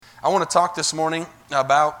I want to talk this morning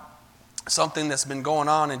about something that's been going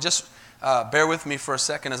on, and just bear with me for a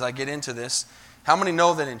second as I get into this. How many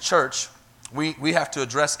know that in church we have to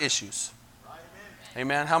address issues?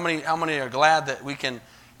 Amen. How many are glad that we can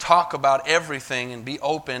talk about everything and be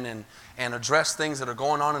open and address things that are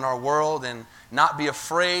going on in our world and not be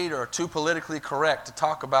afraid or too politically correct to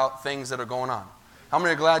talk about things that are going on? How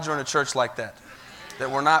many are glad you're in a church like that? That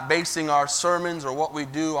we're not basing our sermons or what we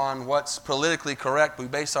do on what's politically correct. We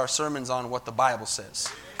base our sermons on what the Bible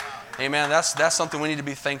says. Amen. That's something we need to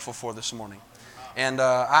be thankful for this morning. And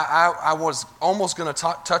I was almost going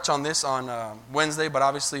to touch on this on Wednesday, but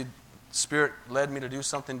obviously Spirit led me to do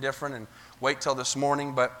something different and wait till this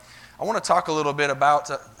morning. But I want to talk a little bit about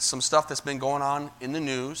some stuff that's been going on in the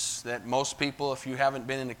news that most people, if you haven't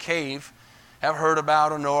been in a cave, have heard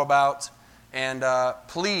about or know about. And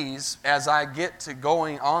please, as I get to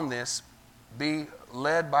going on this, be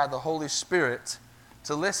led by the Holy Spirit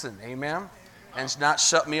to listen. Amen? And not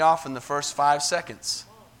shut me off in the first 5 seconds.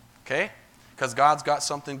 Okay? Because God's got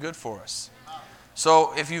something good for us.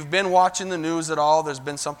 So if you've been watching the news at all, there's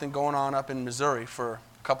been something going on up in Missouri for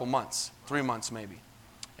a couple months, 3 months maybe.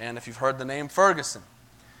 And if you've heard the name Ferguson,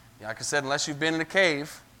 like I said, unless you've been in a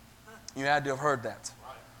cave, you had to have heard that.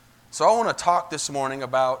 So I want to talk this morning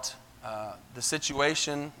about the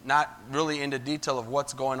situation, not really into detail of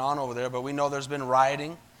what's going on over there, but we know there's been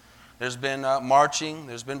rioting, there's been marching,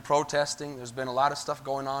 there's been protesting, there's been a lot of stuff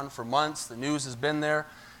going on for months. The news has been there,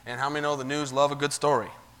 and how many know the news love a good story?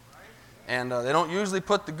 And they don't usually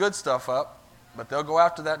put the good stuff up, but they'll go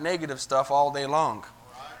after that negative stuff all day long.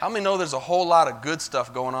 How many know there's a whole lot of good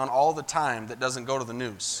stuff going on all the time that doesn't go to the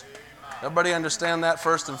news? Everybody understand that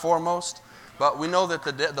first and foremost? But we know that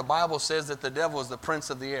the Bible says that the devil is the prince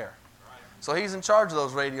of the air. So he's in charge of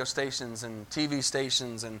those radio stations and TV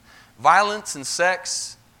stations, and violence and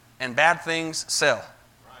sex and bad things sell.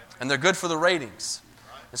 And they're good for the ratings.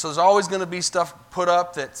 And so there's always going to be stuff put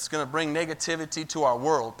up that's going to bring negativity to our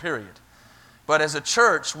world, period. But as a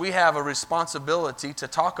church, we have a responsibility to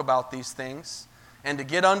talk about these things and to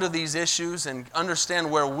get under these issues and understand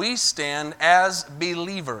where we stand as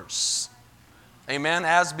believers. Amen?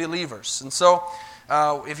 As believers. And so,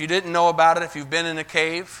 if you didn't know about it, if you've been in a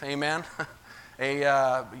cave, amen,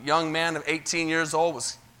 a young man of 18 years old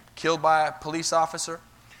was killed by a police officer,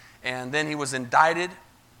 and then he was indicted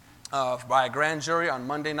by a grand jury on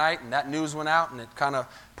Monday night, and that news went out, and it kind of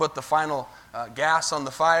put the final gas on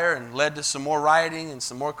the fire and led to some more rioting and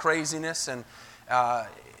some more craziness, and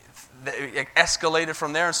it escalated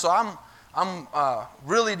from there. And so I'm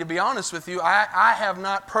really, to be honest with you, I have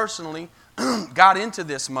not personally got into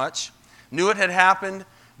this much. Knew it had happened,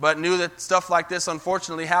 but knew that stuff like this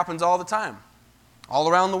unfortunately happens all the time, all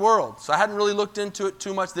around the world. So I hadn't really looked into it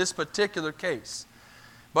too much, this particular case.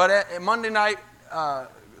 But at Monday night,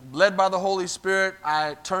 led by the Holy Spirit,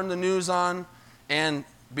 I turned the news on and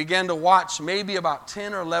began to watch maybe about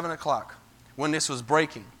 10 or 11 o'clock when this was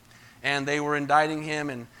breaking. And they were indicting him.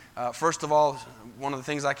 And first of all, one of the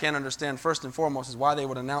things I can't understand first and foremost is why they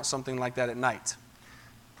would announce something like that at night.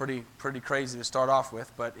 Pretty crazy to start off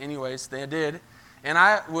with. But anyways, they did. And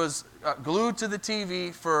I was glued to the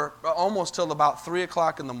TV for almost till about 3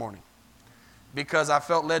 o'clock in the morning because I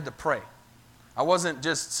felt led to pray. I wasn't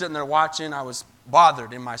just sitting there watching. I was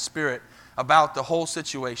bothered in my spirit about the whole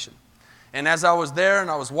situation. And as I was there and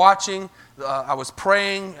I was watching, I was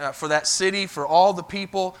praying for that city, for all the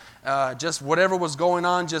people, just whatever was going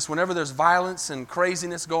on, just whenever there's violence and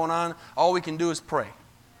craziness going on, all we can do is pray.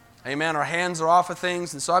 Amen. Our hands are off of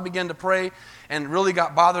things. And so I began to pray and really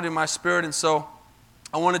got bothered in my spirit. And so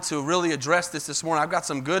I wanted to really address this morning. I've got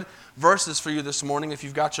some good verses for you this morning if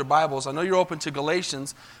you've got your Bibles. I know you're open to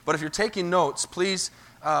Galatians, but if you're taking notes, please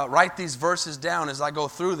write these verses down as I go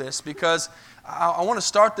through this, because I want to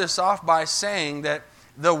start this off by saying that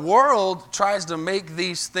the world tries to make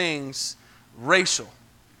these things racial.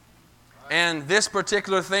 And this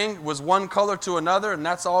particular thing was one color to another, and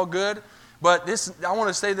that's all good. But I want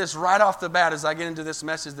to say this right off the bat as I get into this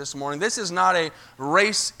message this morning. This is not a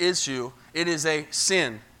race issue. It is a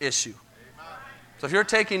sin issue. So if you're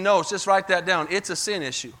taking notes, just write that down. It's a sin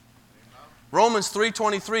issue. Romans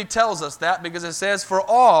 3:23 tells us that because it says, "For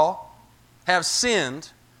all have sinned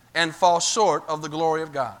and fall short of the glory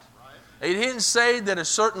of God." It didn't say that a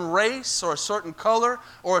certain race or a certain color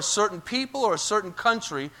or a certain people or a certain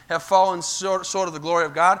country have fallen short of the glory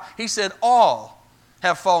of God. He said all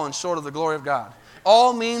have fallen short of the glory of God.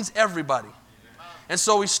 All means everybody. And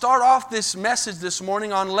so we start off this message this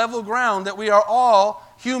morning on level ground that we are all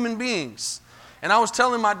human beings. And I was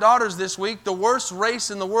telling my daughters this week, the worst race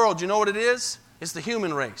in the world, you know what it is? It's the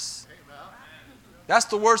human race. That's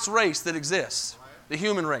the worst race that exists. The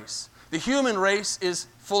human race. The human race is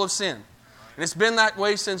full of sin. And it's been that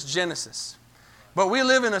way since Genesis. But we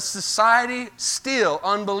live in a society still,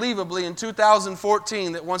 unbelievably, in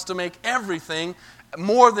 2014 that wants to make everything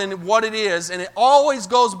more than what it is. And it always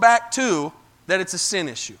goes back to that it's a sin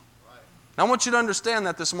issue. I want you to understand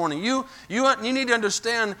that this morning. You need to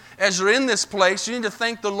understand as you're in this place, you need to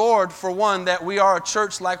thank the Lord for one, that we are a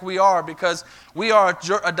church like we are, because we are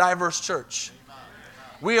a diverse church.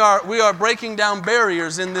 We are breaking down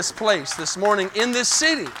barriers in this place this morning, in this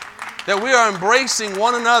city, that we are embracing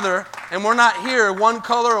one another, and we're not here one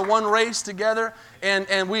color or one race together,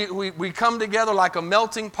 and we come together like a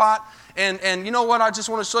melting pot. And you know what? I just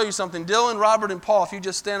want to show you something. Dylan, Robert, and Paul, if you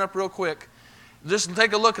just stand up real quick. Just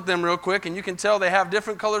take a look at them real quick, and you can tell they have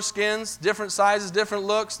different color skins, different sizes, different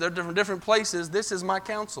looks. They're different places. This is my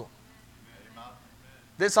counsel.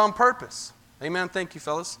 This on purpose. Amen. Thank you,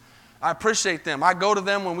 fellas. I appreciate them. I go to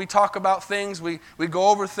them when we talk about things. We go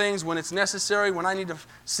over things when it's necessary, when I need to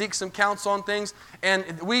seek some counsel on things.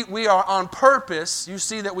 And we are on purpose. You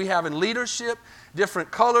see that we have in leadership different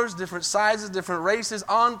colors, different sizes, different races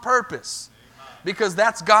on purpose. Because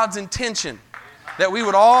that's God's intention. That we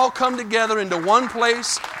would all come together into one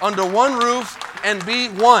place, under one roof, and be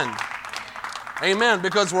one. Amen.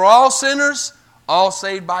 Because we're all sinners, all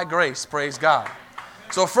saved by grace. Praise God.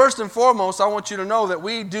 So first and foremost, I want you to know that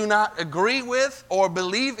we do not agree with or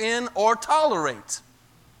believe in or tolerate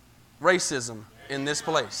racism in this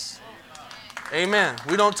place. Amen.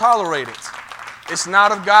 We don't tolerate it. It's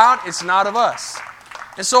not of God. It's not of us.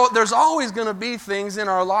 And so there's always going to be things in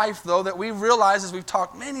our life, though, that we realize, as we've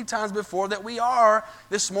talked many times before, that we are,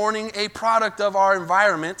 this morning, a product of our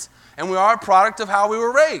environment, and we are a product of how we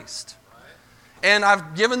were raised. And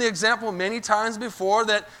I've given the example many times before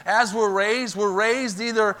that as we're raised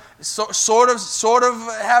either sort of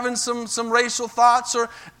having some racial thoughts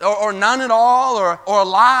or none at all, or a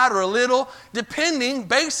lot or a little, depending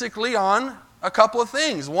basically on a couple of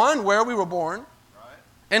things. One, where we were born,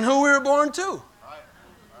 and who we were born to.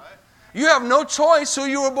 You have no choice who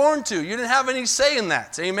you were born to. You didn't have any say in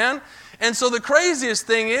that. Amen? And so the craziest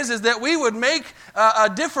thing is that we would make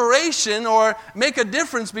a differentiation or make a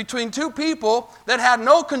difference between two people that had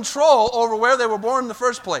no control over where they were born in the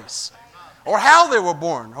first place, or how they were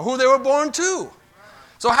born, or who they were born to.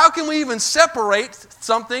 So how can we even separate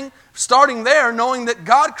something starting there, knowing that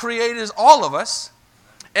God created all of us,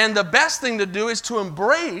 and the best thing to do is to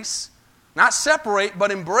embrace, not separate,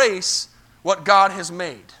 but embrace what God has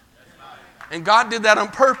made. And God did that on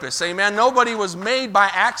purpose, amen. Nobody was made by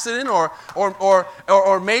accident or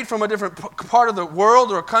made from a different part of the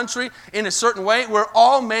world or a country in a certain way. We're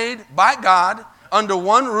all made by God under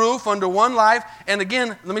one roof, under one life. And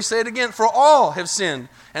again, let me say it again, for all have sinned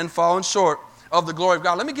and fallen short of the glory of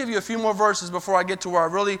God. Let me give you a few more verses before I get to where I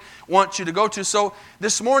really want you to go to. So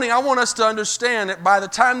this morning, I want us to understand that by the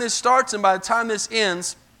time this starts and by the time this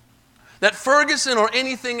ends, that Ferguson or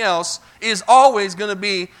anything else is always going to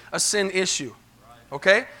be a sin issue.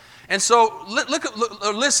 Okay? And so,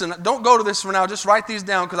 listen, don't go to this for now. Just write these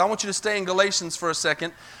down because I want you to stay in Galatians for a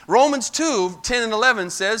second. Romans 2:10 and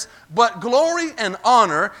 11 says, "But glory and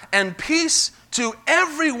honor and peace to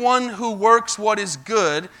everyone who works what is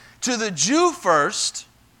good, to the Jew first,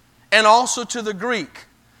 and also to the Greek."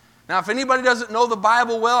 Now, if anybody doesn't know the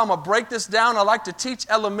Bible well, I'm going to break this down. I like to teach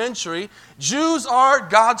elementary. Jews are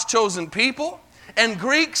God's chosen people, and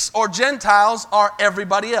Greeks or Gentiles are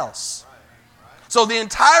everybody else. So the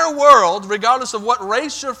entire world, regardless of what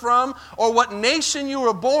race you're from or what nation you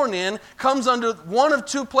were born in, comes under one of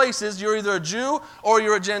two places. You're either a Jew or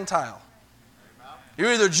you're a Gentile.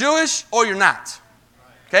 You're either Jewish or you're not.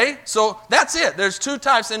 Okay, so that's it. There's two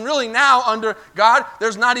types. And really now under God,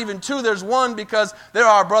 there's not even two, there's one, because they're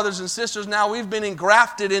our brothers and sisters. Now we've been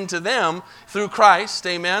engrafted into them through Christ,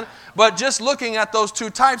 amen. But just looking at those two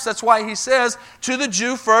types, that's why he says to the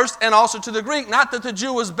Jew first and also to the Greek. Not that the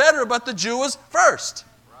Jew was better, but the Jew was first.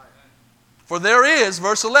 For there is,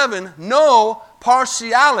 verse 11, no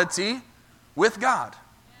partiality with God.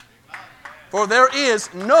 For there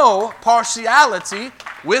is no partiality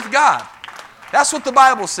with God. That's what the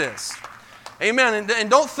Bible says. Amen. And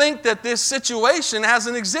don't think that this situation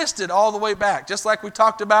hasn't existed all the way back. Just like we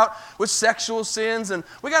talked about with sexual sins. And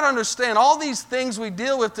we got to understand, all these things we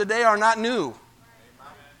deal with today are not new.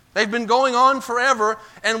 They've been going on forever.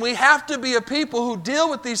 And we have to be a people who deal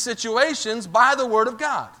with these situations by the Word of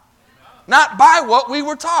God. Not by what we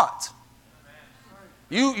were taught.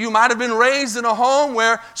 You might have been raised in a home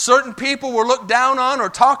where certain people were looked down on or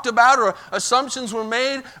talked about or assumptions were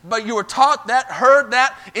made, but you were taught that, heard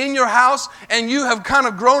that in your house, and you have kind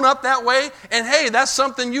of grown up that way. And hey, that's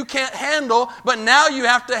something you can't handle, but now you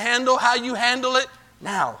have to handle how you handle it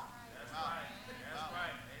now.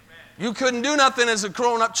 You couldn't do nothing as a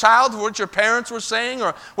grown-up child, what your parents were saying,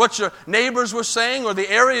 or what your neighbors were saying, or the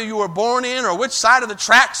area you were born in, or which side of the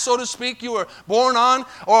tracks, so to speak, you were born on,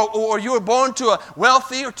 or you were born to a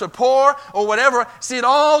wealthy or to poor, or whatever. See, it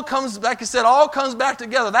all comes, like I said, all comes back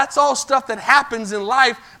together. That's all stuff that happens in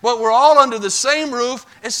life, but we're all under the same roof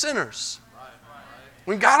as sinners.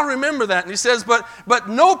 We've got to remember that. And he says, but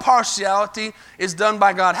no partiality is done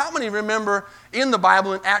by God. How many remember in the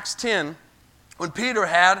Bible in Acts 10, when Peter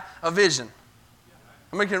had a vision?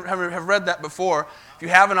 How many have read that before? If you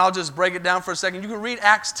haven't, I'll just break it down for a second. You can read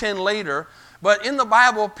Acts 10 later. But in the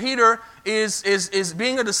Bible, Peter is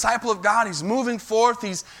being a disciple of God. He's moving forth.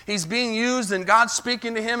 He's being used, and God's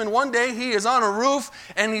speaking to him. And one day he is on a roof,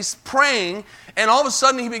 and he's praying. And all of a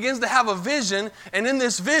sudden he begins to have a vision. And in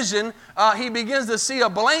this vision, he begins to see a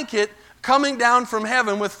blanket coming down from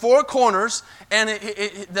heaven with four corners. And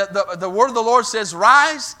the word of the Lord says,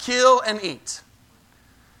 rise, kill, and eat.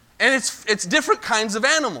 And it's different kinds of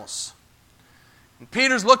animals. And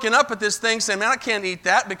Peter's looking up at this thing saying, man, I can't eat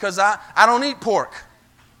that because I don't eat pork.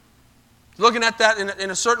 Looking at that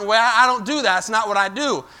in a certain way, I don't do that. That's not what I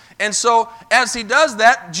do. And so as he does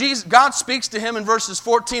that, God speaks to him in verses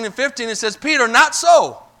 14 and 15 and says, Peter, not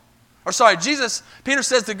so. Peter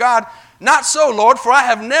says to God, not so, Lord, for I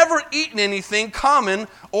have never eaten anything common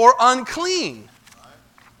or unclean.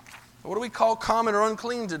 What do we call common or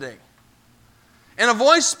unclean today? And a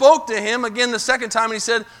voice spoke to him again the second time, and he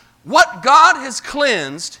said, what God has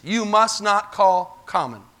cleansed, you must not call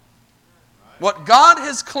common. What God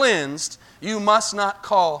has cleansed, you must not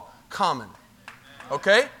call common.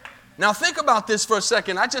 Okay? Now think about this for a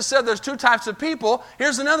second. I just said there's two types of people.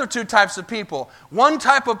 Here's another two types of people. One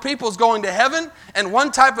type of people is going to heaven, and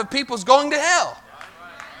one type of people is going to hell.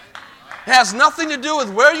 It has nothing to do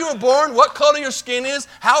with where you were born, what color your skin is,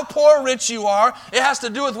 how poor or rich you are. It has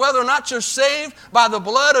to do with whether or not you're saved by the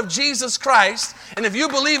blood of Jesus Christ. And if you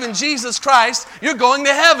believe in Jesus Christ, you're going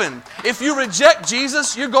to heaven. If you reject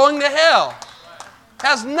Jesus, you're going to hell. It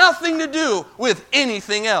has nothing to do with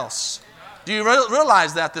anything else. Do you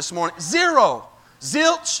realize that this morning? Zero.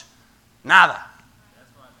 Zilch. Nada.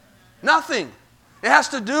 Nothing. It has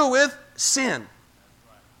to do with sin.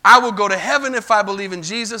 I will go to heaven if I believe in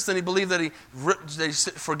Jesus, and he believed that he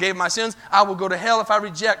forgave my sins. I will go to hell if I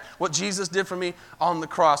reject what Jesus did for me on the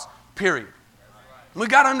cross, period. We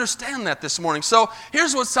got to understand that this morning. So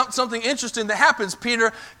here's what's something interesting that happens.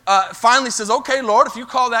 Peter finally says, okay, Lord, if you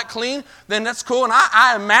call that clean, then that's cool. And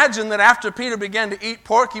I imagine that after Peter began to eat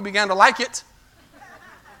pork, he began to like it. He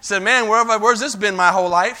said, man, where's this been my whole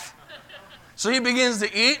life? So he begins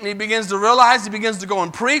to eat, and he begins to realize, he begins to go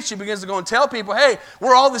and preach, he begins to go and tell people, hey,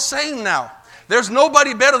 we're all the same now. There's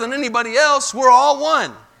nobody better than anybody else. We're all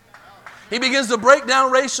one. He begins to break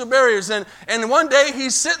down racial barriers. And one day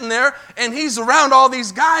he's sitting there, and he's around all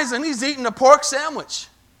these guys, and he's eating a pork sandwich.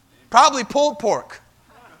 Probably pulled pork.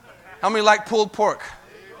 How many like pulled pork?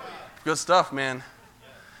 Good stuff, man.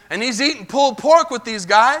 And he's eating pulled pork with these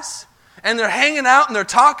guys. And they're hanging out, and they're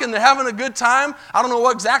talking, they're having a good time. I don't know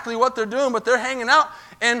exactly what they're doing, but they're hanging out.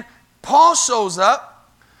 And Paul shows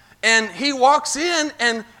up, and he walks in,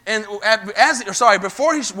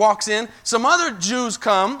 before he walks in, some other Jews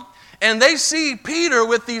come, and they see Peter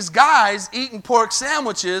with these guys eating pork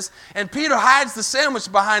sandwiches, and Peter hides the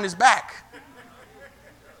sandwich behind his back.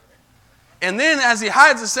 And then as he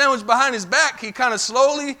hides the sandwich behind his back, he kind of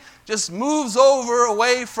slowly just moves over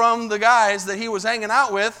away from the guys that he was hanging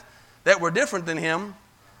out with that were different than him,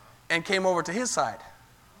 and came over to his side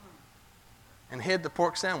and hid the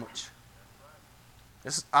pork sandwich.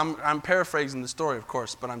 I'm paraphrasing the story, of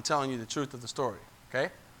course, but I'm telling you the truth of the story,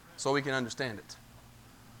 okay? So we can understand it.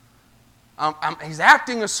 He's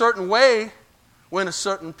acting a certain way when a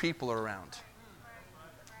certain people are around.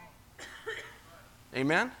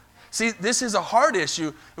 Amen? See, this is a hard issue.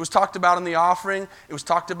 It was talked about in the offering. It was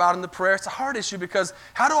talked about in the prayer. It's a hard issue because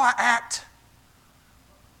how do I act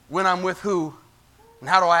when I'm with who, and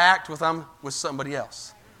how do I act when I'm with somebody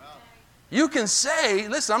else? You can say,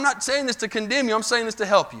 listen, I'm not saying this to condemn you, I'm saying this to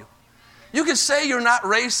help you. You can say you're not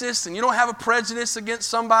racist and you don't have a prejudice against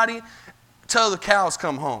somebody till the cows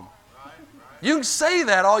come home. You can say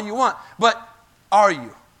that all you want, but are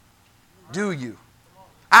you? Do you?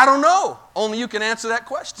 I don't know. Only you can answer that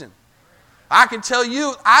question. I can tell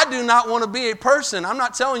you, I do not want to be a person. I'm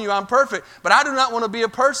not telling you I'm perfect, but I do not want to be a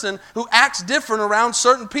person who acts different around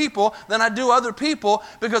certain people than I do other people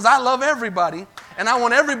because I love everybody, and I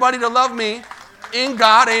want everybody to love me in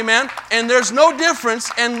God, amen? And there's no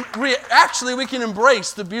difference, and actually we can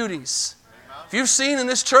embrace the beauties. If you've seen in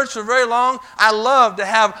this church for very long, I love to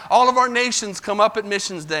have all of our nations come up at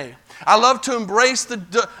Missions Day. I love to embrace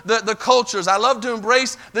the cultures. I love to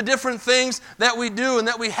embrace the different things that we do and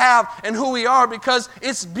that we have and who we are because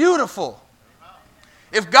it's beautiful.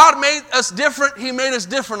 If God made us different, He made us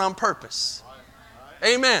different on purpose.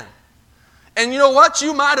 Amen. And you know what?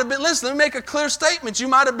 You might have been, listen, let me make a clear statement. You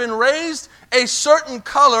might have been raised a certain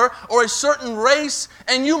color or a certain race,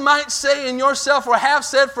 and you might say in yourself or have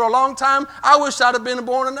said for a long time, I wish I'd have been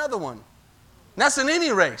born another one. And that's in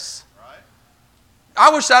any race. I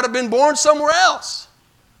wish I'd have been born somewhere else.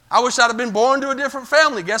 I wish I'd have been born to a different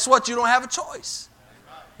family. Guess what? You don't have a choice.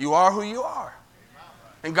 You are who you are.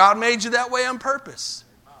 And God made you that way on purpose.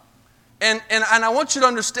 And I want you to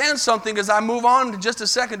understand something as I move on in just a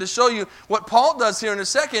second to show you what Paul does here in a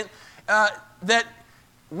second, that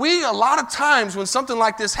we, a lot of times when something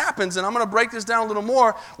like this happens, and I'm going to break this down a little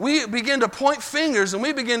more, we begin to point fingers and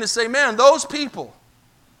we begin to say, man, those people,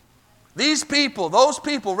 these people, those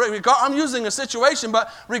people, I'm using a situation,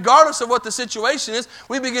 but regardless of what the situation is,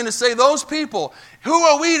 we begin to say those people. Who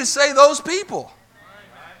are we to say those people?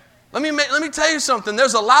 Let me tell you something.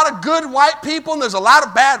 There's a lot of good white people and there's a lot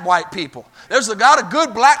of bad white people. There's a lot of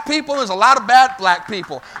good black people and there's a lot of bad black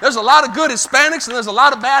people. There's a lot of good Hispanics and there's a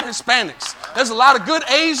lot of bad Hispanics. There's a lot of good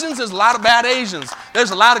Asians, there's a lot of bad Asians.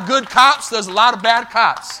 There's a lot of good cops, there's a lot of bad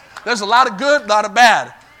cops. There's a lot of good, a lot of bad.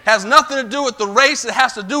 It has nothing to do with the race, it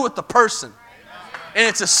has to do with the person. And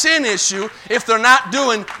it's a sin issue if they're not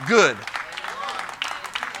doing good.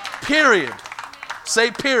 Period. Say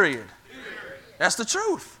period. That's the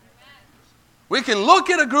truth. We can look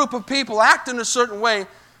at a group of people acting a certain way,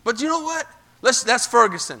 but you know what? That's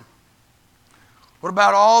Ferguson. What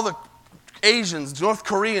about all the Asians, North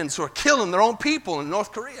Koreans who are killing their own people in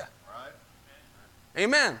North Korea? Right.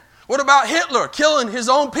 Amen. What about Hitler killing his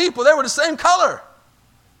own people? They were the same color.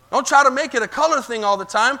 Don't try to make it a color thing all the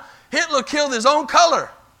time. Hitler killed his own color.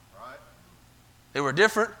 Right. They were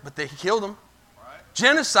different, but he killed them. Right.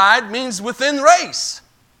 Genocide means within race.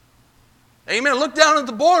 Amen. Look down at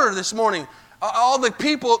the border this morning. All the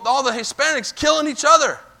people, all the Hispanics killing each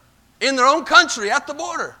other in their own country at the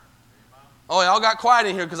border. Oh, y'all got quiet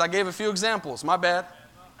in here because I gave a few examples. My bad.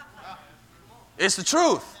 It's the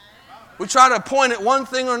truth. We try to point at one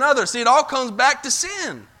thing or another. See, it all comes back to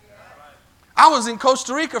sin. I was in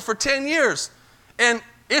Costa Rica for 10 years, and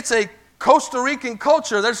it's a Costa Rican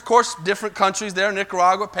culture. There's, of course, different countries there,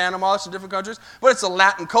 Nicaragua, Panama, some different countries, but it's a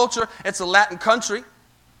Latin culture. It's a Latin country,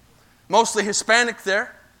 mostly Hispanic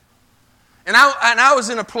there. And I was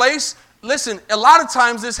in a place, listen, a lot of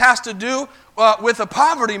times this has to do with a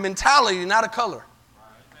poverty mentality, not a color.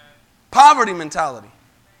 Poverty mentality.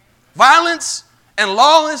 Violence and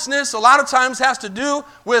lawlessness a lot of times has to do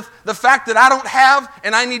with the fact that I don't have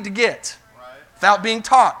and I need to get without being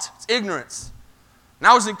taught. It's ignorance. And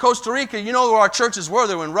I was in Costa Rica. You know where our churches were.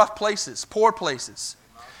 They were in rough places, poor places.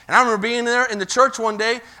 And I remember being there in the church one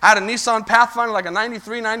day. I had a Nissan Pathfinder, like a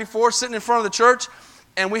 93, 94, sitting in front of the church.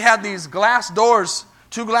 And we had these glass doors,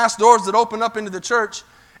 2 glass doors that opened up into the church.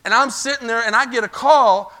 And I'm sitting there and I get a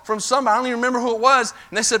call from somebody. I don't even remember who it was.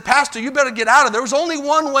 And they said, Pastor, you better get out of there. There was only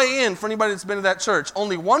one way in for anybody that's been to that church.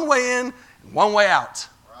 Only one way in and one way out.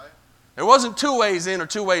 Right. There wasn't 2 ways in or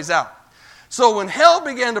 2 ways out. So when hell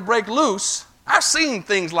began to break loose, I've seen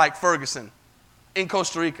things like Ferguson in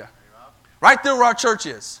Costa Rica. Right there where our church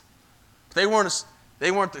is. They weren't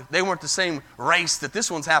the same race that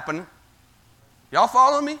this one's happening. Y'all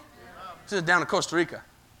following me? This is down in Costa Rica.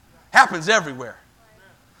 Happens everywhere.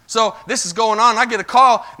 So this is going on. I get a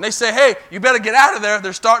call and they say, hey, you better get out of there.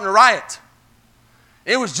 They're starting a riot.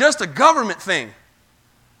 It was just a government thing. It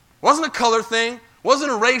wasn't a color thing. It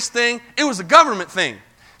wasn't a race thing. It was a government thing.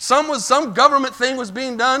 Some government thing was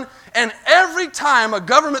being done. And every time a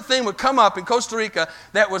government thing would come up in Costa Rica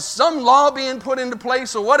that was some law being put into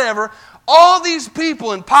place or whatever, all these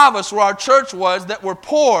people in Pavas where our church was that were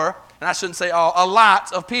poor, and I shouldn't say all, a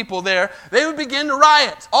lot of people there, they would begin to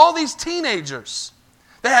riot. All these teenagers.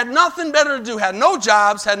 They had nothing better to do, had no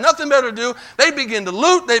jobs, had nothing better to do. They begin to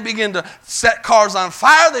loot. They begin to set cars on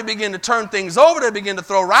fire. They begin to turn things over. They begin to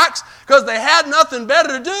throw rocks because they had nothing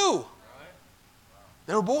better to do.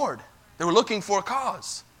 They were bored. They were looking for a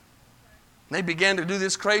cause. And they began to do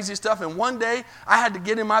this crazy stuff. And one day, I had to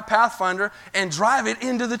get in my Pathfinder and drive it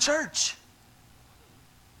into the church.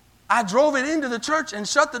 I drove it into the church and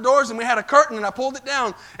shut the doors, and we had a curtain, and I pulled it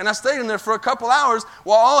down, and I stayed in there for a couple hours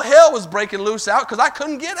while all hell was breaking loose out because I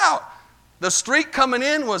couldn't get out. The street coming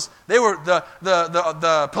in was,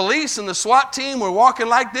 the police and the SWAT team were walking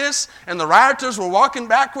like this, and the rioters were walking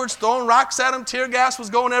backwards, throwing rocks at them. Tear gas was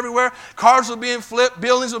going everywhere. Cars were being flipped.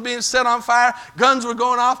 Buildings were being set on fire. Guns were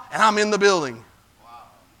going off, and I'm in the building. Wow.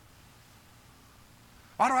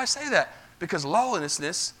 Why do I say that? Because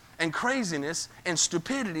lawlessness and craziness and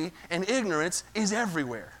stupidity and ignorance is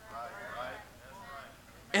everywhere.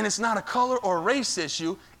 And it's not a color or race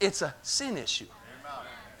issue, it's a sin issue.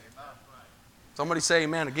 Somebody say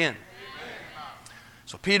amen again.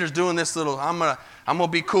 So Peter's doing this little, I'm gonna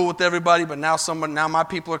be cool with everybody, but now my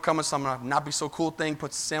people are coming, so I'm gonna not be so cool thing,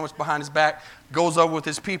 puts a sandwich behind his back, goes over with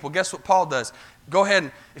his people. Guess what Paul does? Go ahead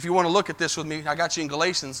and if you want to look at this with me, I got you in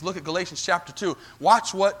Galatians. Look at Galatians chapter 2.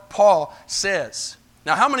 Watch what Paul says.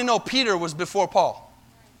 Now, how many know Peter was before Paul?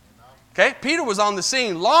 Okay, Peter was on the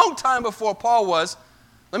scene long time before Paul was.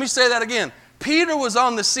 Let me say that again. Peter was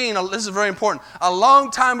on the scene, this is very important, a long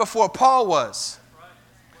time before Paul was.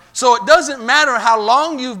 So it doesn't matter how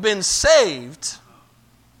long you've been saved,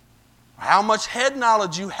 how much head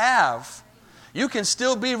knowledge you have, you can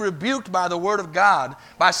still be rebuked by the Word of God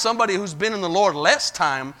by somebody who's been in the Lord less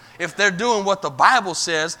time if they're doing what the Bible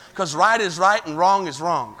says, because right is right and wrong is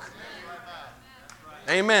wrong.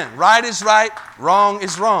 Amen. Right is right, wrong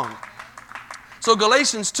is wrong. So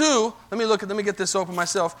Galatians 2, let me get this open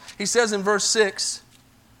myself. He says in verse 6,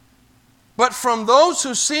 but from those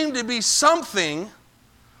who seem to be something,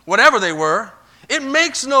 whatever they were, it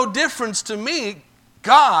makes no difference to me.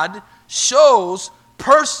 God shows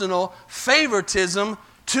personal favoritism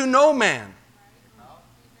to no man.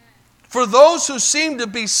 For those who seem to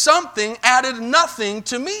be something added nothing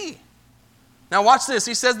to me. Now watch this.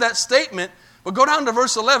 He says that statement, but go down to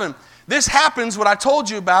verse 11. This happens, what I told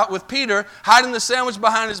you about with Peter hiding the sandwich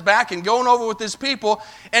behind his back and going over with his people.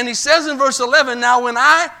 And he says in verse 11, now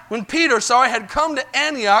when Peter had come to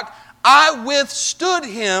Antioch, I withstood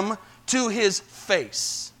him to his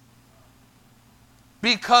face.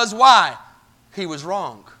 Because why? He was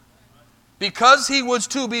wrong. Because he was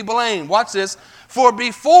to be blamed. Watch this. For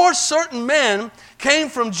before certain men came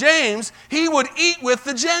from James, he would eat with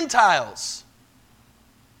the Gentiles.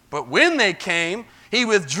 But when they came, he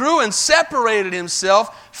withdrew and separated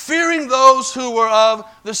himself, fearing those who were of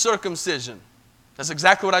the circumcision. That's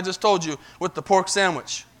exactly what I just told you with the pork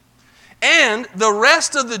sandwich. And the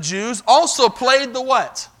rest of the Jews also played the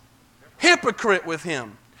what? Hypocrite with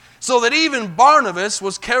him. So that even Barnabas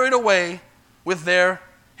was carried away with their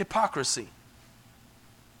hypocrisy.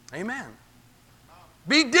 Amen.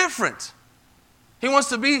 Be different. He wants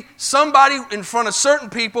to be somebody in front of certain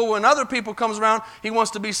people. When other people comes around, he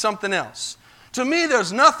wants to be something else. To me,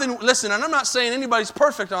 there's nothing, listen, and I'm not saying anybody's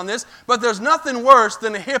perfect on this, but there's nothing worse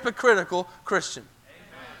than a hypocritical Christian.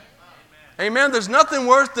 Amen. There's nothing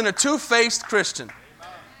worse than a two-faced Christian.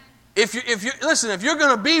 If you're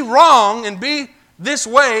going to be wrong and be this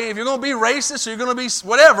way, if you're going to be racist or you're going to be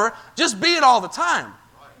whatever, just be it all the time.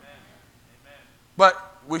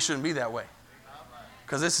 But we shouldn't be that way,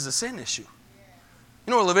 because this is a sin issue.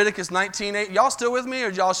 You know Leviticus 19:8. Y'all still with me, or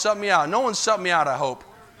y'all shut me out? No one's shut me out, I hope.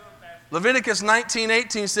 Leviticus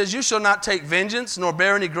 19:18 says, you shall not take vengeance nor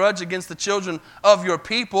bear any grudge against the children of your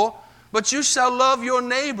people, but you shall love your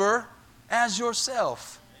neighbor as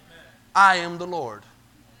yourself. Amen. I am the Lord.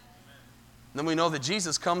 Amen. Then we know that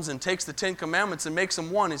Jesus comes and takes the 10 commandments and makes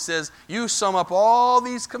them one. He says, you sum up all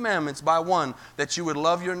these commandments by one, that you would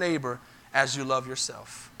love your neighbor as you love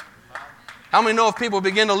yourself. How many know if people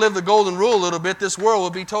begin to live the golden rule a little bit, this world will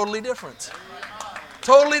be totally different?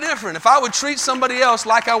 Totally different. If I would treat somebody else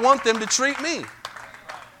like I want them to treat me.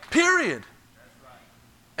 Period.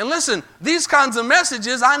 And listen, these kinds of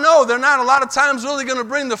messages, I know they're not a lot of times really going to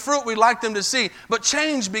bring the fruit we'd like them to see. But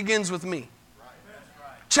change begins with me.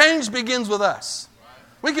 Change begins with us.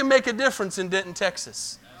 We can make a difference in Denton,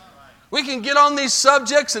 Texas. We can get on these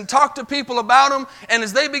subjects and talk to people about them. And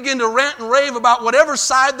as they begin to rant and rave about whatever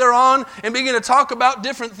side they're on and begin to talk about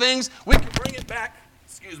different things, we can bring it back.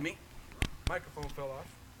 Excuse me. Microphone fell off.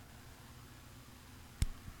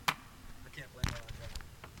 I can't blame that.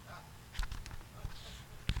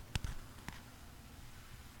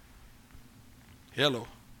 Hello.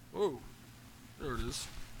 Oh, there it is.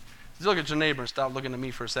 Just look at your neighbor and stop looking at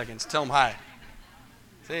me for a second. Just tell them hi.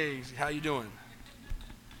 Say, hey, how you doing?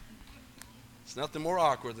 It's nothing more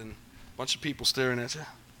awkward than a bunch of people staring at you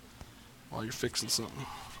while you're fixing something.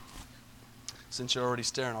 Since you're already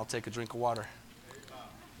staring, I'll take a drink of water.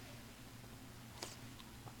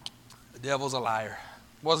 The devil's a liar.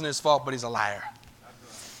 It wasn't his fault, but he's a liar.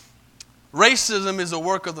 Racism is a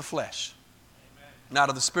work of the flesh, not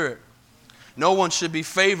of the spirit. No one should be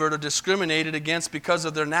favored or discriminated against because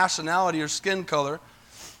of their nationality or skin color,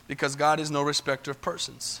 because God is no respecter of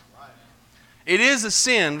persons. It is a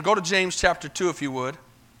sin. Go to James chapter 2 if you would.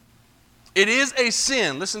 It is a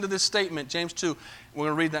sin. Listen to this statement, James 2. We're going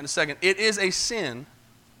to read that in a second. It is a sin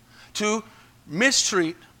to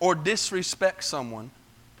mistreat or disrespect someone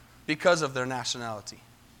because of their nationality,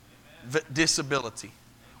 disability,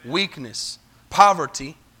 weakness,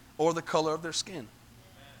 poverty, or the color of their skin.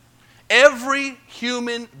 Every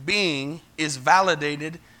human being is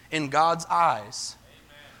validated in God's eyes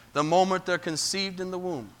the moment they're conceived in the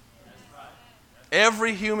womb.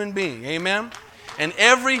 Every human being, amen? And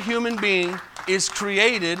every human being is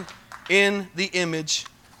created in the image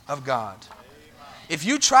of God. If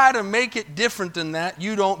you try to make it different than that,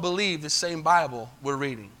 you don't believe the same Bible we're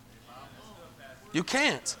reading. You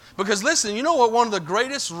can't. Because listen, you know what one of the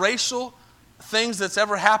greatest racial things that's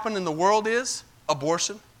ever happened in the world is?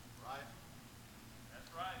 Abortion.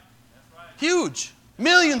 Huge.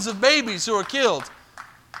 Millions of babies who are killed.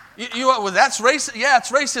 Well, that's racism. Yeah,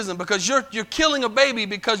 it's racism because you're killing a baby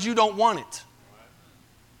because you don't want it.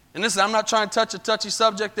 And listen, I'm not trying to touch a touchy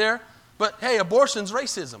subject there, but hey, abortion's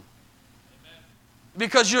racism.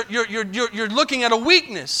 Because you're looking at a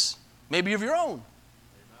weakness, maybe of your own,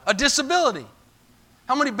 a disability.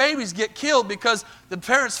 How many babies get killed because the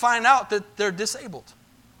parents find out that they're disabled?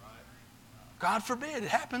 God forbid, it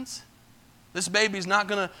happens. This baby's not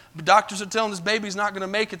going to, doctors are telling this baby's not going to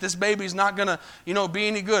make it. This baby's not going to, be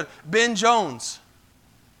any good. Ben Jones,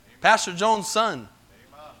 Pastor Jones' son,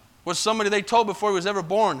 was somebody they told before he was ever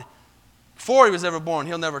born. Before he was ever born,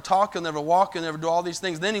 he'll never talk, he'll never walk, he'll never do all these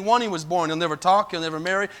things. Then when he was born, he'll never talk, he'll never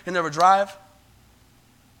marry, he'll never drive.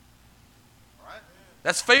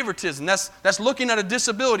 That's favoritism. That's looking at a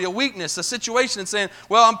disability, a weakness, a situation and saying,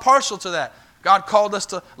 well, I'm partial to that. God called us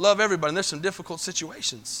to love everybody, and there's some difficult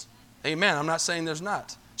situations. Amen. I'm not saying there's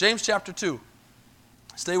not. James chapter 2.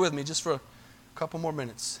 Stay with me just for a couple more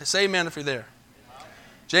minutes. Say amen if you're there.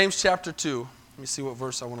 James chapter 2. Let me see what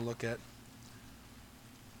verse I want to look at.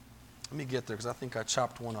 Let me get there because I think I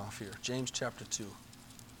chopped one off here. James chapter 2.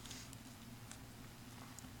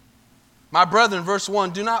 My brethren, verse 1,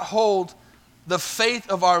 do not hold the faith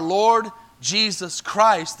of our Lord Jesus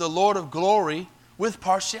Christ, the Lord of glory, with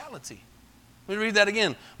partiality. Let me read that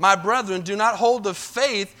again. My brethren, do not hold the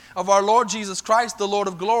faith of our Lord Jesus Christ, the Lord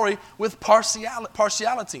of glory, with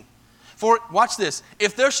partiality. For, watch this,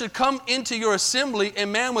 if there should come into your assembly a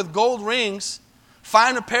man with gold rings,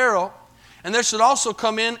 fine apparel, and there should also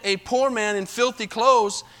come in a poor man in filthy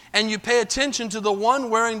clothes, and you pay attention to the one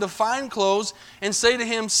wearing the fine clothes, and say to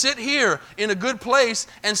him, sit here in a good place,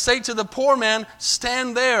 and say to the poor man,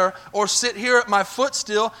 stand there, or sit here at my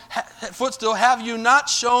footstool, have you not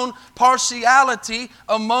shown partiality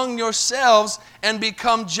among yourselves, and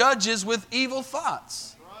become judges with evil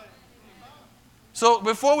thoughts? So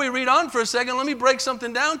before we read on for a second, let me break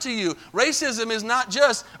something down to you. Racism is not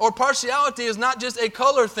just, or partiality is not just a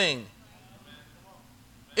color thing.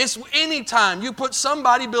 It's any time you put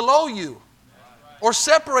somebody below you or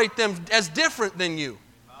separate them as different than you.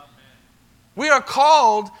 We are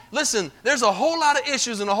called, listen, there's a whole lot of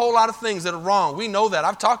issues and a whole lot of things that are wrong. We know that.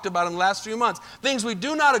 I've talked about them the last few months. Things we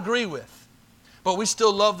do not agree with, but we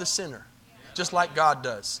still love the sinner, just like God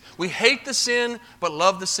does. We hate the sin, but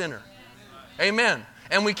love the sinner. Amen.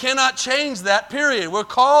 And we cannot change that, period. We're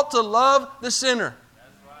called to love the sinner.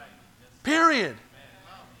 Period.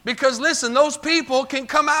 Because listen, those people can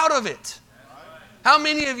come out of it. How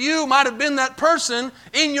many of you might have been that person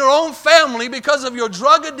in your own family because of your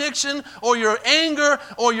drug addiction or your anger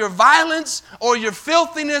or your violence or your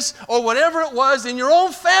filthiness or whatever it was? In your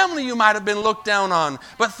own family you might have been looked down on.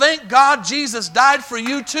 But thank God Jesus died for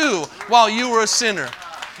you too while you were a sinner.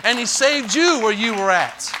 And He saved you where you were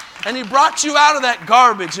at. And He brought you out of that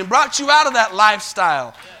garbage and brought you out of that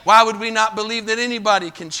lifestyle. Why would we not believe that anybody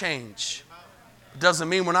can change? It doesn't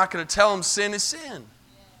mean we're not going to tell them sin is sin.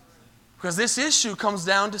 Because this issue comes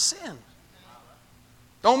down to sin.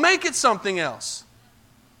 Don't make it something else.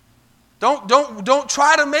 Don't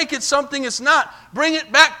try to make it something it's not. Bring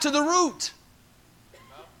it back to the root.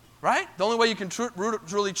 Right? The only way you can truly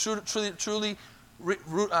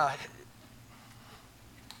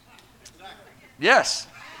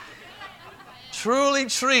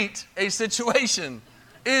treat a situation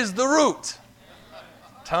is the root.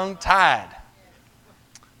 Tongue-tied.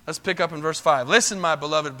 Let's pick up in verse 5. Listen, my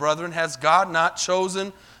beloved brethren, has God not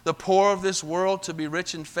chosen the poor of this world to be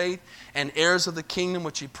rich in faith and heirs of the kingdom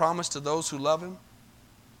which He promised to those who love Him?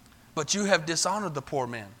 But you have dishonored the poor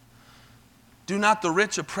man. Do not the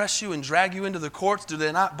rich oppress you and drag you into the courts? Do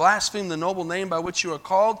they not blaspheme the noble name by which you are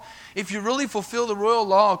called? If you really fulfill the royal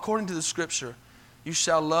law according to the Scripture, you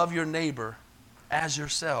shall love your neighbor as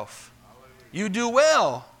yourself. You do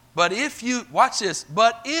well. But if you, watch this,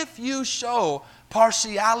 but if you show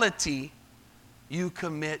partiality, you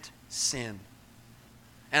commit sin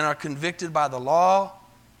and are convicted by the law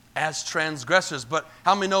as transgressors. But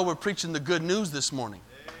how many know we're preaching the good news this morning?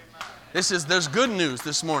 There's good news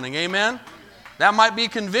this morning. Amen? That might be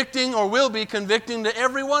convicting or will be convicting to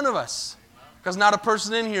every one of us. Because not a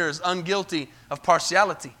person in here is unguilty of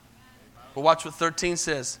partiality. But watch what 13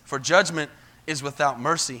 says. For judgment is without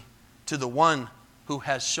mercy to the one who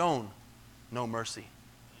has shown no mercy.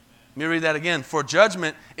 Let me read that again. For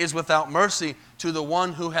judgment is without mercy to the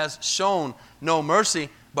one who has shown no mercy,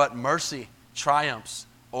 but mercy triumphs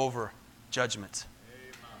over judgment.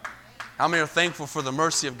 How many are thankful for the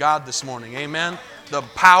mercy of God this morning? Amen. The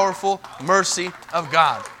powerful mercy of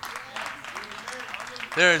God.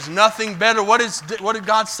 There is nothing better. What did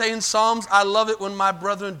God say in Psalms? I love it when my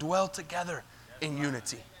brethren dwell together in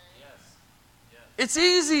unity. It's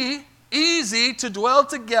easy to dwell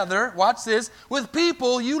together, watch this, with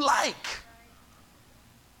people you like.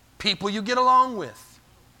 People you get along with.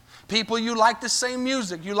 People you like the same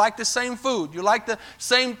music, you like the same food, you like the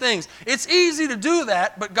same things. It's easy to do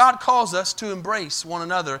that, but God calls us to embrace one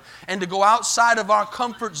another and to go outside of our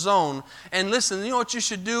comfort zone. And listen, you know what you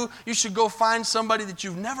should do? You should go find somebody that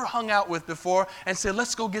you've never hung out with before and say,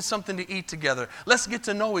 let's go get something to eat together. Let's get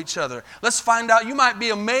to know each other. Let's find out. You might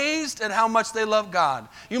be amazed at how much they love God.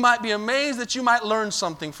 You might be amazed that you might learn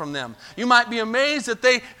something from them. You might be amazed that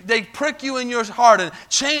they prick you in your heart and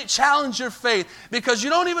challenge your faith because you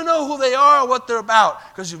don't even know who they are or what they're about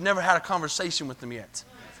because you've never had a conversation with them yet.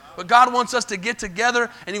 But God wants us to get together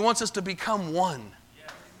and He wants us to become one.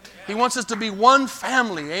 He wants us to be one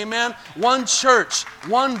family, amen? One church,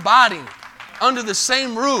 one body, under the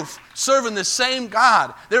same roof, serving the same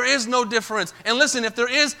God. There is no difference. And listen, if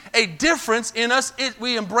there is a difference in us,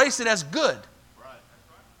 we embrace it as good.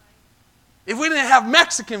 If we didn't have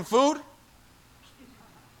Mexican food,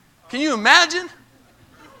 can you imagine?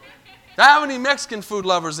 Do I have any Mexican food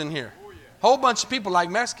lovers in here? A whole bunch of people like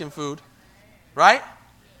Mexican food, right?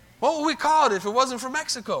 What would we call it if it wasn't for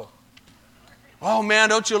Mexico? Oh man,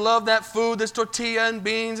 don't you love that food? There's tortilla and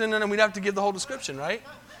beans, and then we'd have to give the whole description, right?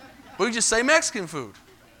 But we just say Mexican food.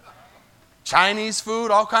 Chinese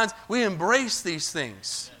food, all kinds. We embrace these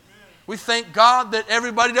things. We thank God that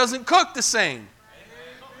everybody doesn't cook the same.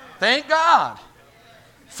 Thank God.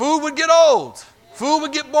 Food would get old. Food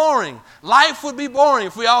would get boring. Life would be boring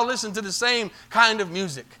if we all listened to the same kind of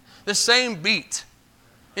music, the same beat.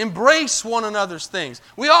 Embrace one another's things.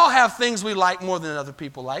 We all have things we like more than other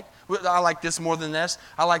people like. I like this more than this.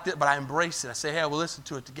 I like that, but I embrace it. I say, hey, we'll listen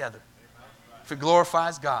to it together. If it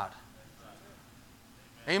glorifies God.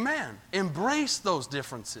 Amen. Embrace those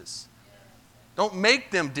differences. Don't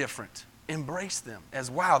make them different. Embrace them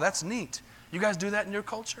as, wow, that's neat. You guys do that in your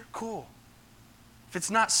culture? Cool. If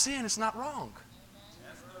it's not sin, it's not wrong.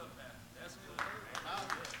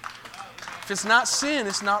 If it's not sin,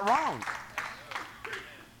 it's not wrong.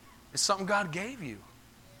 It's something God gave you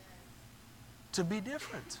to be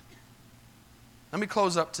different. Let me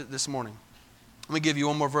close up this morning. Let me give you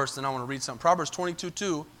one more verse, then I want to read something. Proverbs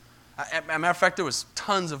 22:2. As a matter of fact, there was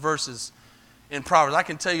tons of verses in Proverbs. I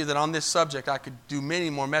can tell you that on this subject, I could do many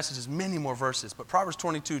more messages, many more verses. But Proverbs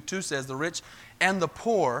 22:2 says, the rich and the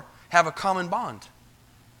poor have a common bond.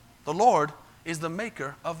 The Lord is the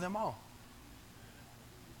maker of them all.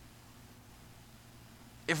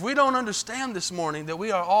 If we don't understand this morning that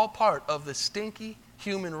we are all part of the stinky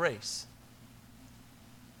human race,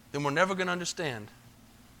 then we're never going to understand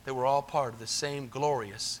that we're all part of the same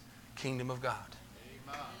glorious kingdom of God.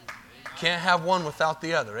 Amen. Can't have one without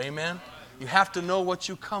the other. Amen? You have to know what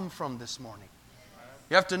you come from this morning.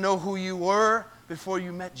 You have to know who you were before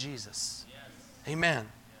you met Jesus. Amen.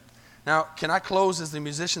 Now, can I close as the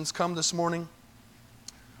musicians come this morning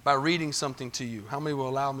by reading something to you? How many will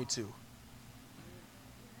allow me to?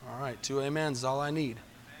 All right, 2 amens is all I need.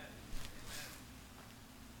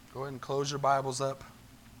 Go ahead and close your Bibles up.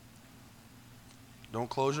 Don't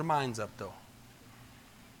close your minds up, though.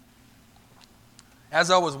 As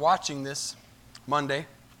I was watching this Monday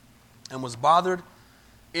and was bothered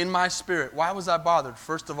in my spirit, why was I bothered?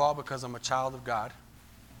 First of all, because I'm a child of God.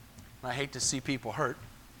 And I hate to see people hurt.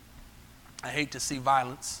 I hate to see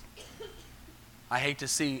violence. I hate to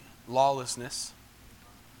see lawlessness.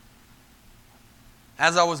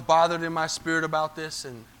 As I was bothered in my spirit about this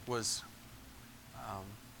and was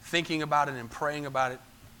thinking about it and praying about it,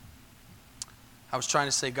 I was trying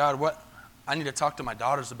to say, God, I need to talk to my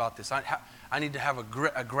daughters about this. I need to have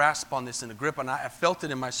a grasp on this and a grip on it. I felt it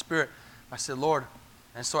in my spirit. I said, Lord,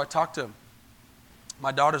 and so I talked to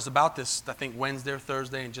my daughters about this, I think Wednesday or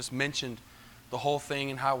Thursday, and just mentioned the whole thing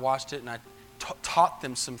and how I watched it, and I taught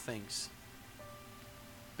them some things.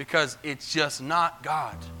 Because it's just not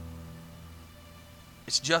God.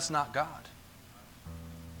 It's just not God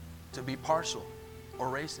to be partial or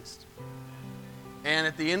racist. And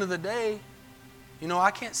at the end of the day,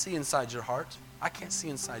 I can't see inside your heart. I can't see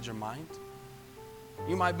inside your mind.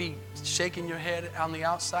 You might be shaking your head on the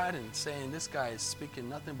outside and saying, this guy is speaking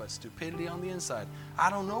nothing but stupidity on the inside. I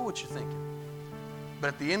don't know what you're thinking. But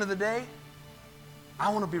at the end of the day, I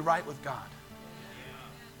want to be right with God.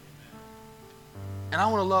 And I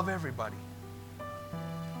want to love everybody.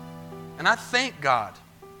 And I thank God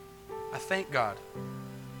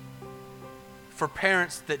for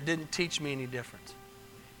parents that didn't teach me any different.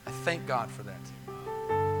 I thank God for that.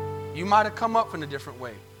 You might have come up in a different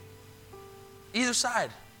way. Either side.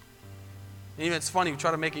 And even it's funny, we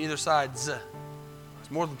try to make it either side. There's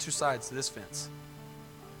more than two sides to this fence.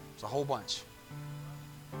 There's a whole bunch.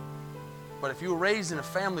 But if you were raised in a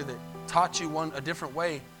family that taught you a different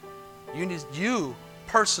way, you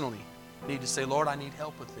personally need to say, Lord, I need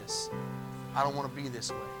help with this. I don't want to be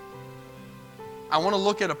this way. I want to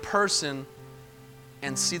look at a person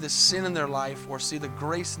and see the sin in their life or see the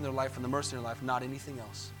grace in their life and the mercy in their life, not anything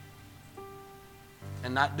else.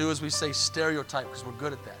 And not do, as we say, stereotype, because we're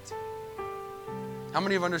good at that. How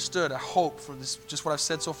many have understood, I hope, for this, just what I've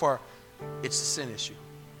said so far, it's a sin issue.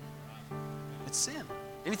 It's sin.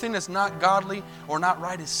 Anything that's not godly or not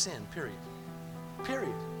right is sin, period.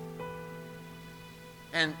 Period.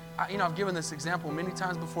 And, I've given this example many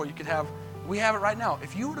times before. We have it right now.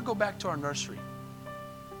 If you were to go back to our nursery,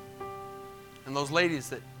 and those ladies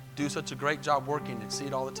that do such a great job working and see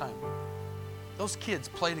it all the time, those kids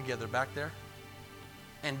play together back there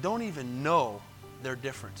and don't even know they're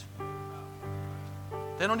different.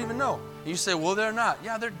 They don't even know. And you say, well, they're not.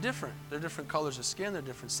 Yeah, they're different. They're different colors of skin. They're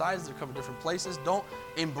different sizes. They come from different places. Don't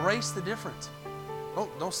embrace the difference.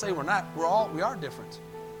 Don't say we're not. We are different.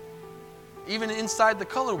 Even inside the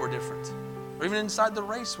color, we're different. Or even inside the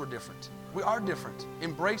race, we're different. We are different.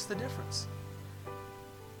 Embrace the difference.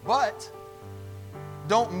 But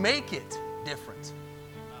don't make it different.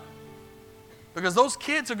 Because those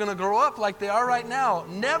kids are going to grow up like they are right now,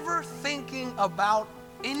 never thinking about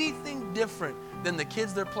anything different than the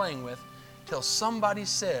kids they're playing with, till somebody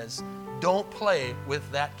says, don't play with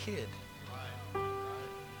that kid.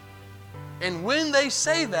 And when they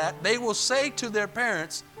say that, they will say to their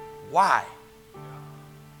parents, why?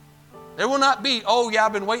 There will not be, oh yeah,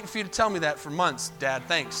 I've been waiting for you to tell me that for months, Dad,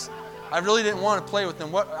 thanks. I really didn't want to play with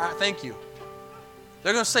them. Thank you.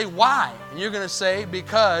 They're going to say, why? And you're going to say,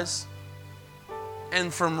 because.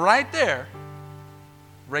 And from right there,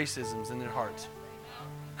 racism's in their heart.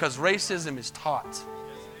 Because racism is taught.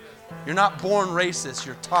 You're not born racist,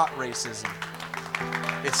 you're taught racism.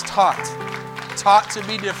 It's taught. Taught to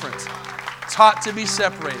be different. Taught to be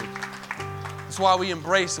separated. That's why we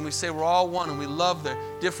embrace and we say we're all one and we love the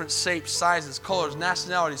different shapes, sizes, colors,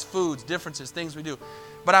 nationalities, foods, differences, things we do.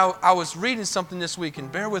 But I was reading something this week, and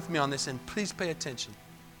bear with me on this, and please pay attention.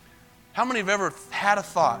 How many have ever had a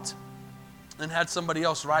thought and had somebody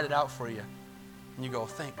else write it out for you? And you go,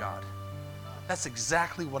 thank God. That's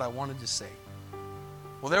exactly what I wanted to say.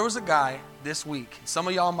 Well, there was a guy this week. Some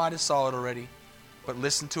of y'all might have saw it already, but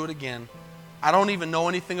listen to it again. I don't even know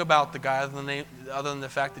anything about the guy other than the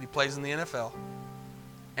fact that he plays in the NFL,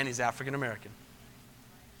 and he's African American.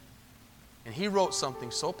 And he wrote something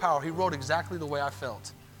so powerful. He wrote exactly the way I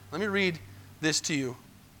felt. Let me read this to you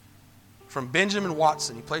from Benjamin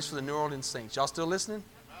Watson. He plays for the New Orleans Saints. Y'all still listening?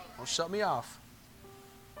 Don't shut me off.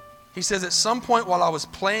 He says, at some point while I was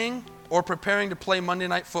playing or preparing to play Monday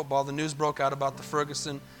Night Football, the news broke out about the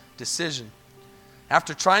Ferguson decision.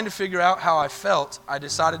 After trying to figure out how I felt, I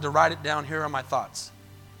decided to write it down. Here are my thoughts.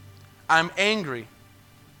 I'm angry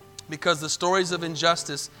because the stories of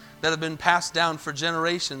injustice that have been passed down for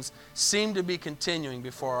generations seem to be continuing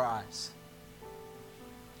before our eyes.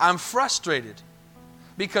 I'm frustrated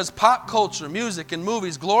because pop culture, music, and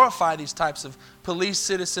movies glorify these types of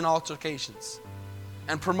police-citizen altercations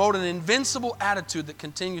and promote an invincible attitude that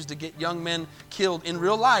continues to get young men killed in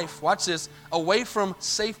real life, watch this, away from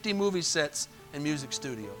safety movie sets and music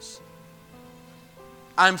studios.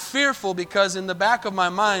 I'm fearful because in the back of my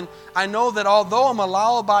mind, I know that although I'm a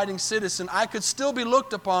law-abiding citizen, I could still be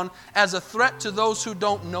looked upon as a threat to those who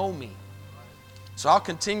don't know me. So I'll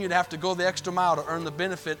continue to have to go the extra mile to earn the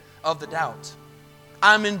benefit of the doubt.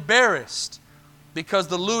 I'm embarrassed because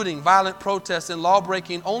the looting, violent protests, and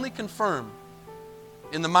law-breaking only confirm,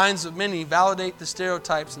 in the minds of many, validate the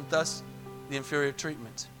stereotypes and thus the inferior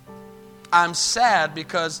treatment. I'm sad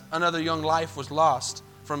because another young life was lost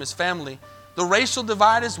from his family. The racial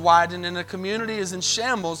divide is widened and the community is in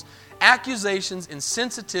shambles. Accusations,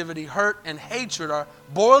 insensitivity, hurt, and hatred are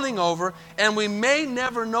boiling over, and we may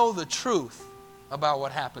never know the truth about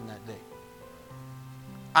what happened that day.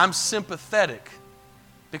 I'm sympathetic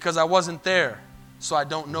because I wasn't there, so I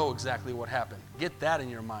don't know exactly what happened. Get that in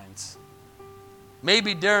your minds.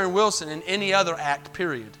 Maybe Darren Wilson in any other act,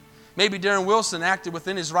 period. Maybe Darren Wilson acted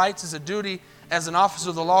within his rights as a duty as an officer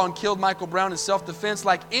of the law and killed Michael Brown in self-defense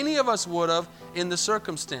like any of us would have in the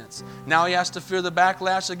circumstance. Now he has to fear the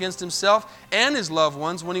backlash against himself and his loved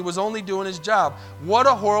ones when he was only doing his job. What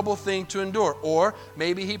a horrible thing to endure. Or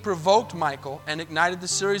maybe he provoked Michael and ignited the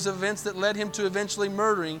series of events that led him to eventually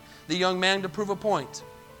murdering the young man to prove a point.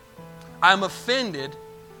 I'm offended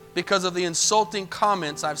because of the insulting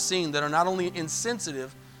comments I've seen that are not only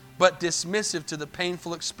insensitive, but dismissive to the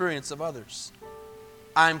painful experience of others.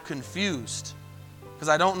 I'm confused because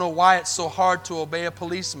I don't know why it's so hard to obey a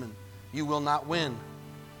policeman. You will not win.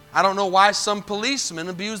 I don't know why some policemen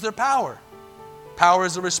abuse their power. Power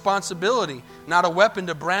is a responsibility, not a weapon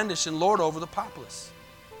to brandish and lord over the populace.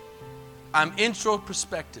 I'm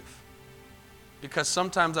introspective because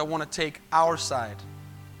sometimes I want to take our side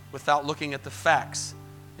without looking at the facts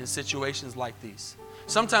in situations like these.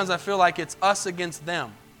 Sometimes I feel like it's us against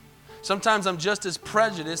them. Sometimes I'm just as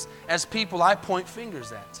prejudiced as people I point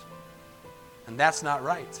fingers at. And that's not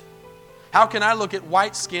right. How can I look at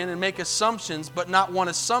white skin and make assumptions but not want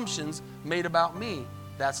assumptions made about me?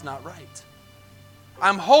 That's not right.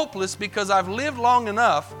 I'm hopeless because I've lived long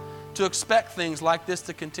enough to expect things like this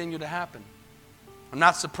to continue to happen. I'm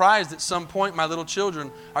not surprised at some point my little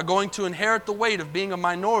children are going to inherit the weight of being a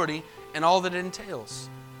minority and all that it entails.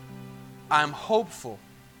 I'm hopeful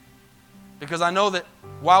because I know that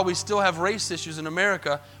while we still have race issues in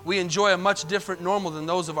America, we enjoy a much different normal than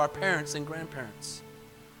those of our parents and grandparents.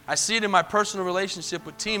 I see it in my personal relationship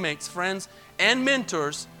with teammates, friends, and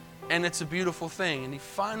mentors, and it's a beautiful thing. And he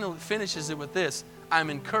finally finishes it with this: I'm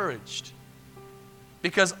encouraged.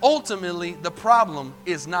 Because ultimately, the problem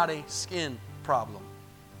is not a skin problem.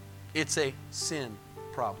 It's a sin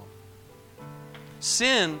problem.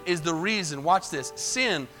 Sin is the reason, watch this,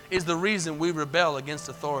 sin is the reason we rebel against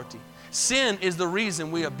authority. Sin is the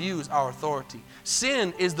reason we abuse our authority.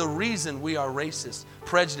 Sin is the reason we are racist,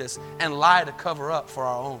 prejudiced, and lie to cover up for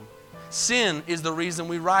our own. Sin is the reason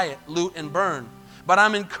we riot, loot, and burn. But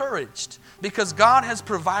I'm encouraged because God has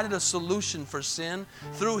provided a solution for sin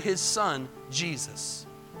through His Son, Jesus.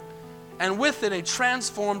 And with it, a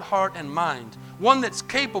transformed heart and mind, one that's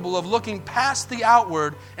capable of looking past the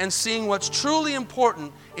outward and seeing what's truly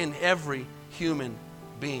important in every human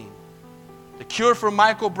being. The cure for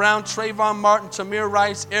Michael Brown, Trayvon Martin, Tamir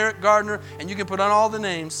Rice, Eric Gardner, and you can put on all the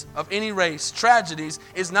names of any race, tragedies,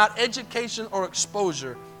 is not education or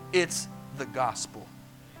exposure. It's the gospel.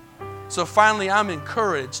 So finally, I'm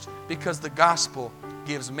encouraged because the gospel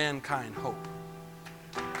gives mankind hope.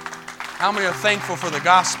 How many are thankful for the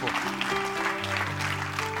gospel?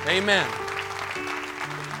 Amen.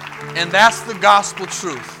 And that's the gospel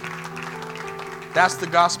truth. That's the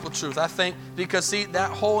gospel truth. I think because, see,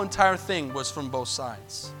 that whole entire thing was from both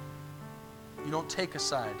sides. You don't take a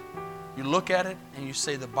side. You look at it and you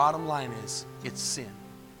say the bottom line is it's sin.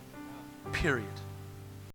 Period.